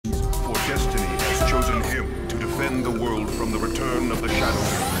defend the world from the return of the Shadow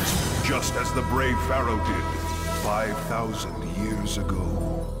Kings, just as the brave Pharaoh did 5,000 years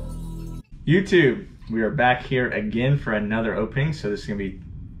ago. YouTube, we are back here again for another opening. So this is going to be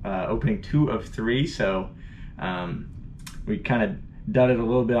opening 2 of 3. So we kind of dudded a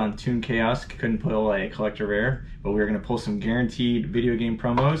little bit on Toon Chaos, couldn't pull a collector rare, but we were going to pull some guaranteed video game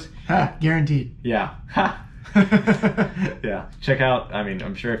promos. Ha, guaranteed. Yeah. Ha. Yeah, check out, I mean,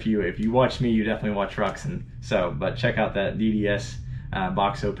 I'm sure if you watch me, you definitely watch Ruxin. So, but check out that DDS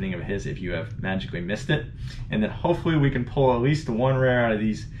box opening of his if you have magically missed it. And then hopefully we can pull at least one rare out of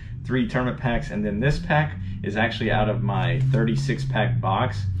these 3 tournament packs. And then this pack is actually out of my 36 pack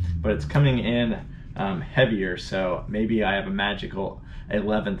box, but it's coming in heavier, so maybe I have a magical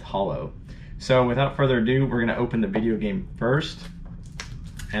 11th holo. So without further ado, we're going to open the video game first,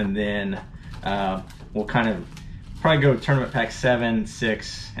 and then we'll kind of probably go tournament pack 7,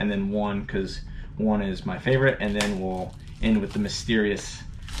 6, and then 1, because 1 is my favorite, and then we'll end with the mysterious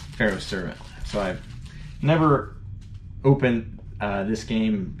Pharaoh Servant. So I've never opened this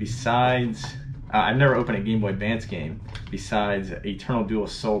game besides, I've never opened a Game Boy Advance game besides Eternal Duel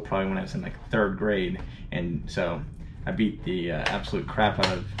of Soul, probably when I was in like 3rd grade, and so I beat the absolute crap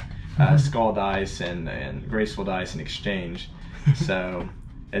out of Skull Dice and Graceful Dice in exchange. So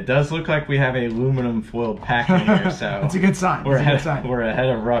it does look like we have a aluminum foiled pack in here, so it's a good sign. We're ahead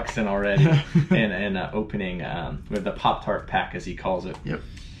of Ruxin already in opening with the Pop-Tart pack, as he calls it. Yep.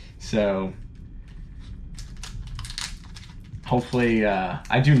 So hopefully,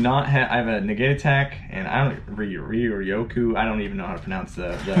 I do not have. I have a negate attack, and I don't Ryoku. I don't even know how to pronounce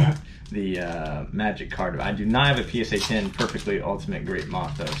the magic card. I do not have a PSA 10 Perfectly Ultimate Great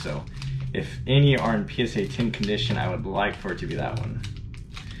Moth though. So if any are in PSA 10 condition, I would like for it to be that one.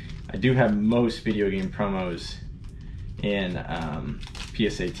 I do have most video game promos in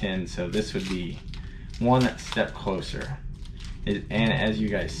PSA 10, so this would be one step closer. And as you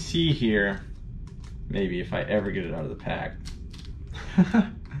guys see here, maybe if I ever get it out of the pack.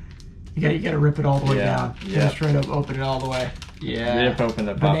 you gotta rip it all the way down. Yeah. Gotta straight up open it all the way. Yeah. Rip open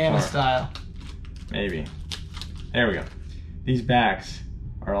the banana Pop-Tart. style. Maybe. There we go. These backs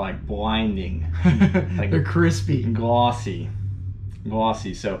are like blinding. Like they're crispy. Glossy.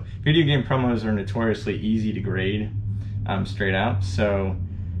 So video game promos are notoriously easy to grade straight out. So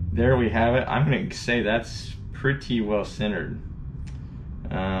there we have it. I'm gonna say that's pretty well centered.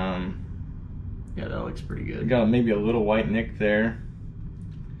 Yeah, that looks pretty good. Got maybe a little white nick there.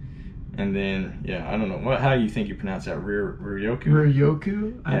 And then, yeah, I don't know. How do you think you pronounce that? Ryoku?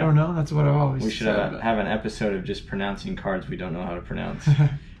 Ryoku? I don't know. That's what I've always We should said. have an episode of just pronouncing cards we don't know how to pronounce.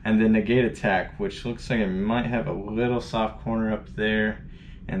 And then negate attack, which looks like it might have a little soft corner up there,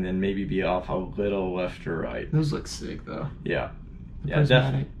 and then maybe be off a little left or right. Those look sick, though. Yeah. Yeah,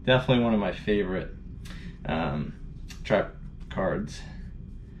 Prismatic. definitely one of my favorite trap cards.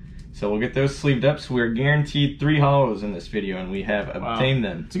 So we'll get those sleeved up. So we're guaranteed 3 holos in this video, and we have obtained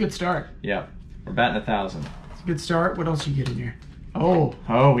them. It's a good start. Yeah, we're batting 1,000. It's a good start. What else you get in here? Oh,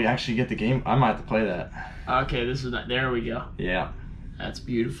 we actually get the game. I might have to play that. okay. This is there we go. Yeah. That's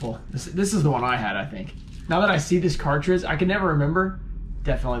beautiful. This is the one I had, I think. Now that I see this cartridge, I can never remember.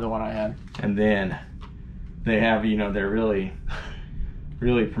 Definitely the one I had. And then they have, they're really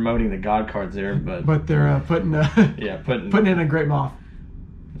promoting the God cards there, but they're putting putting in a great moth.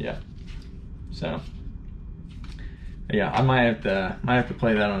 Yeah. So yeah, I might have to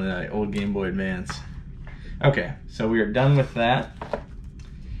play that on the old Game Boy Advance. Okay, so we are done with that.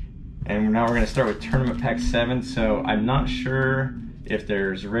 And now we're going to start with Tournament Pack 7. So I'm not sure if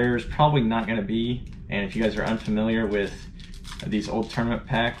there's rares, probably not going to be. And if you guys are unfamiliar with these old Tournament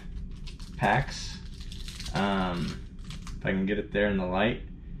packs, if I can get it there in the light,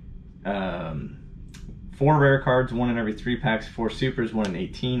 4 rare cards, 1 in every 3 packs, 4 supers, 1 in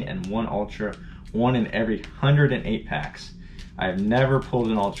 18, and 1 ultra, 1 in every 108 packs. I've never pulled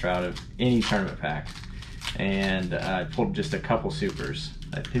an ultra out of any tournament pack, and I pulled just a couple supers.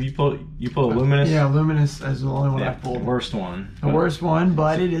 Have you pulled a Luminous? Yeah, Luminous is the only one I pulled. The worst one. The worst one,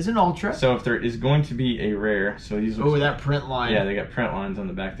 but it is an ultra. So if there is going to be a rare, so these are... Oh, that print line. Yeah, they got print lines on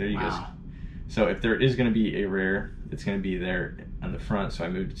the back there. You guys. So if there is going to be a rare, it's going to be there on the front, so I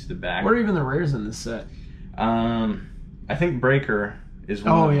moved it to the back. What are even the rares in this set? I think Breaker is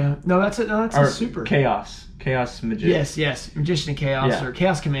one. Oh, yeah. No, that's it. No, that's a super. Chaos Magician. Yes. Magician of Chaos, or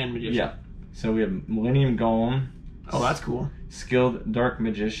Chaos Command Magician. Yeah. So we have Millennium Golem. Oh, that's cool. Skilled Dark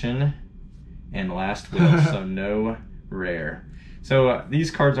Magician, and Last Will. So no rare. So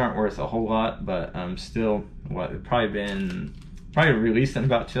these cards aren't worth a whole lot, but still, probably released in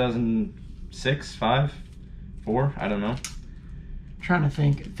about 2006, 5, 4. I don't know. I'm trying to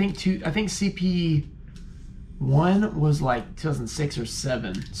think. I think CP One was like 2006 or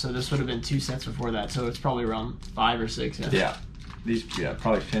 7, so this would have been 2 sets before that. So it's probably around 5 or 6. Yeah. These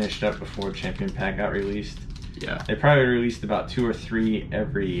probably finished up before Champion Pack got released. Yeah. They probably released about 2 or 3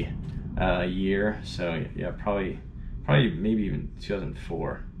 every year. So yeah, probably maybe even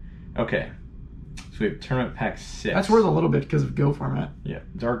 2004. Okay. So we have Tournament Pack 6. That's worth a little bit because of Go format. Yeah.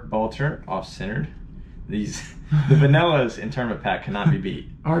 Dark Balter, off-centered. The vanillas in Tournament Pack cannot be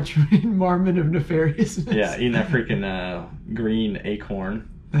beat. Archman Marmon of Nefariousness. Yeah, eating that freaking green acorn.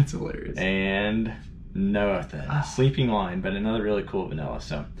 That's hilarious. And no, the Sleeping Lion, but another really cool vanilla.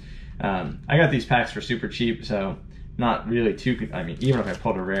 So I got these packs for super cheap, so not really too. I mean, even if I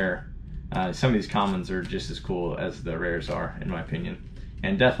pulled a rare, some of these commons are just as cool as the rares are, in my opinion.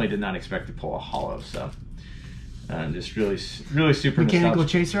 And definitely did not expect to pull a holo. So just really super Mechanical nostalgic.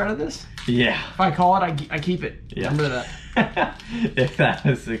 Chaser out of this? Yeah. If I call it, I keep it. Yeah. Remember that. If that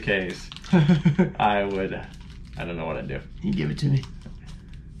was the case, I don't know what I'd do. He'd give it to me.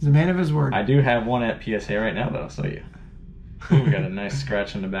 He's a man of his word. I do have one at PSA right now, though, so yeah. Ooh, we got a nice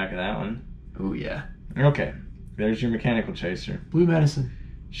scratch on the back of that one. Oh, yeah. Okay, there's your Mechanical Chaser. Blue Medicine.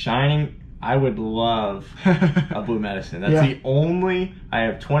 Shining, I would love a Blue Medicine. That's the only, I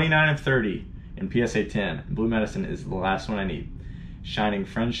have 29 of 30 in PSA 10. Blue Medicine is the last one I need. Shining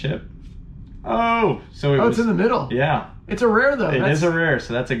Friendship. Oh, so it's in the middle. Yeah. It's a rare, though. It is a rare,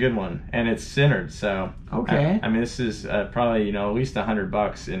 so that's a good one. And it's centered, so. Okay. I mean, this is probably, at least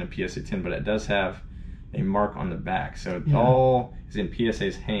 $100 in a PSA 10, but it does have a mark on the back. So it all is in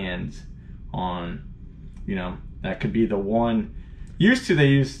PSA's hands on, that could be the one. Used to,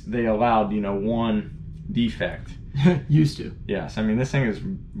 they allowed, one defect. Used to. Yes, I mean, this thing is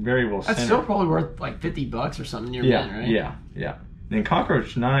very well centered. That's still probably worth like $50 or something near yeah, mint, right? Yeah. Then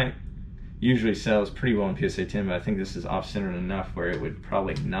Cockroach Knight usually sells pretty well in PSA 10, but I think this is off-centered enough where it would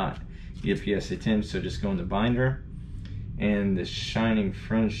probably not get PSA 10, so just go in the binder. And the Shining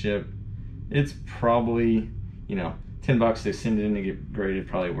Friendship, it's probably, $10 to send it in to get graded,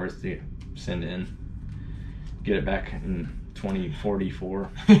 probably worth to send in. Get it back in 2044.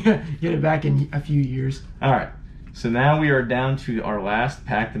 Get it back in a few years. All right, so now we are down to our last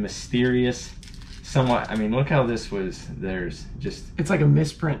pack, the mysterious, somewhat, I mean, look how this was, there's just... It's like a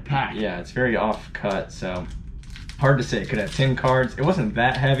misprint pack. Yeah, it's very off-cut, so hard to say. It could have 10 cards. It wasn't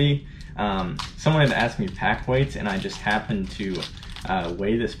that heavy. Someone had asked me pack weights, and I just happened to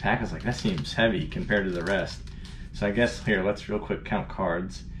weigh this pack. I was like, that seems heavy compared to the rest. So I guess, here, let's real quick count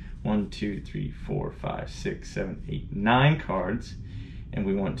cards. 1, 2, 3, 4, 5, 6, 7, 8, 9 cards. And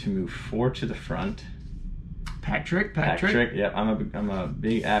we want to move 4 to the front. Pack trick. Yep, I'm a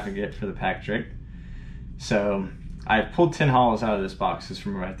big advocate for the pack trick. So I pulled 10 holos out of this box. This is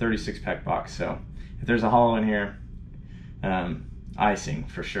from my 36 pack box. So if there's a holo in here, icing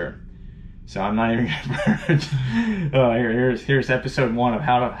for sure. So I'm not even gonna merge. Oh, here's episode 1 of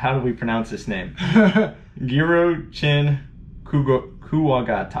how do we pronounce this name? Girochin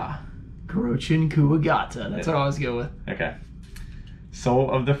Kuwagata. Girochin Kuwagata. That's what I always go with. Okay.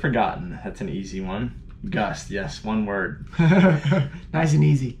 Soul of the Forgotten. That's an easy one. Gust. Yes, one word. Nice and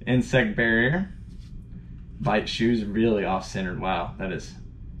easy. Insect Barrier. Bite Shoes. Really off-centered. Wow, that is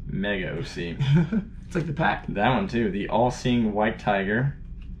mega OC. It's like the pack. That one too. The All-Seeing White Tiger.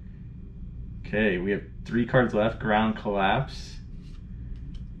 Okay, we have 3 cards left. Ground Collapse.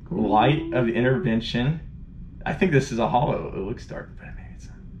 Ooh. Light of Intervention. I think this is a holo. It looks dark, but maybe it's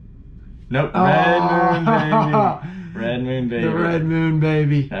not. Nope. Red Moon Baby. The Red Moon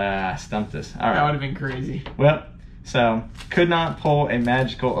Baby. Stumped us. All right. That would have been crazy. Well, so could not pull a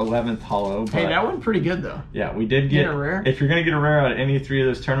magical 11th holo. But hey, that one pretty good though. Yeah, we did get a rare. If you're gonna get a rare out of any 3 of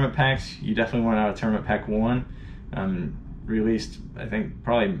those tournament packs, you definitely want out of tournament pack 1. Released, I think,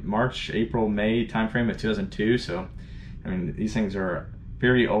 probably March, April, May timeframe of 2002. So, I mean, these things are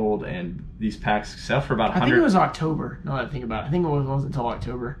very old, and these packs sell for about 100. I think it was October. Now that I think about it, I think it wasn't until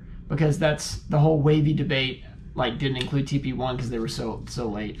October because that's the whole wavy debate. Like, didn't include TP1 because they were so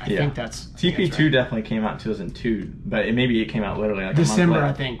late. I think that's TP2 right. definitely came out in 2002, but maybe it came out literally like December. A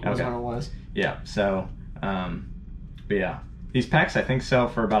month I think was when it was. Yeah. So, but yeah. These packs, I think, sell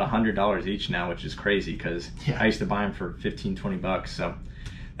for about $100 each now, which is crazy because I used to buy them for $15-20. So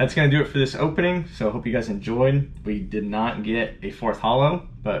that's going to do it for this opening. So I hope you guys enjoyed. We did not get a 4th holo,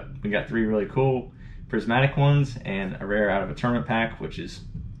 but we got 3 really cool prismatic ones and a rare out of a tournament pack, which is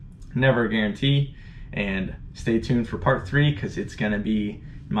never a guarantee. And stay tuned for part 3 because it's going to be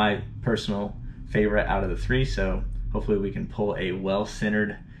my personal favorite out of the 3. So hopefully we can pull a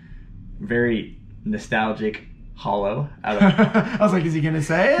well-centered, very nostalgic holo out of I was like, is he gonna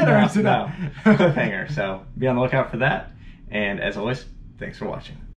say it? No, cliffhanger. So be on the lookout for that. And as always, thanks for watching.